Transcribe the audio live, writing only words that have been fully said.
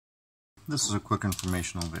This is a quick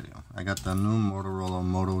informational video. I got the new Motorola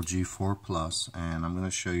Moto G4 Plus, and I'm going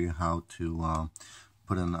to show you how to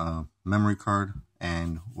put in a memory card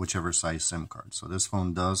and whichever size SIM card. So this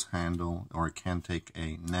phone does handle, or it can take,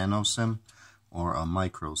 a nano SIM or a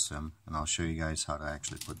micro SIM, and I'll show you guys how to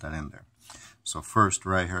actually put that in there. So first,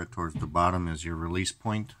 right here towards the bottom is your release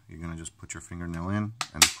point. You're going to just put your fingernail in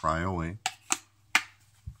and pry away.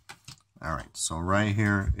 Alright, so right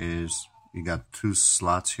here is, you got two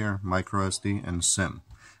slots here, micro SD and SIM.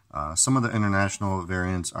 Some of the international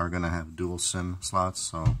variants are going to have dual SIM slots,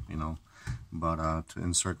 so but to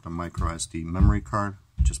insert the micro SD memory card,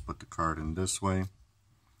 just put the card in this way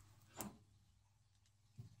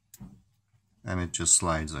and it just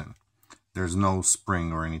slides in. There's no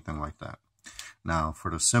spring or anything like that. Now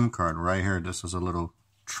for the SIM card right here, this is a little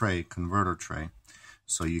tray, converter tray,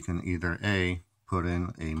 so you can either A, put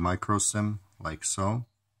in a micro SIM like so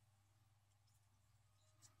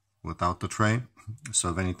without the tray, so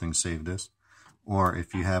if anything, save this. Or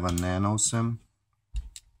if you have a nano SIM,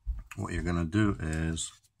 what you're gonna do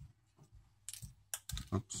is,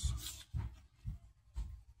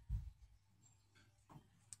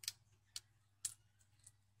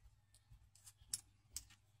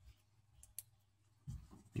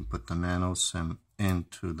 you put the nano SIM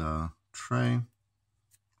into the tray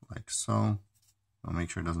like so. I'll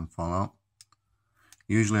make sure it doesn't fall out.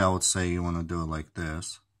 Usually I would say you want to do it like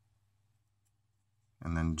this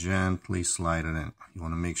and then gently slide it in. You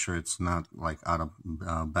want to make sure it's not like out of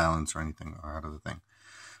balance or anything, or out of the thing.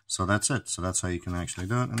 So that's it. So that's how you can actually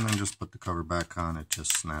do it, and then just put the cover back on. It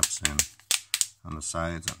just snaps in on the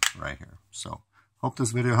sides and right here. So hope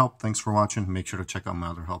this video helped. Thanks for watching. Make sure to check out my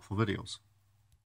other helpful videos.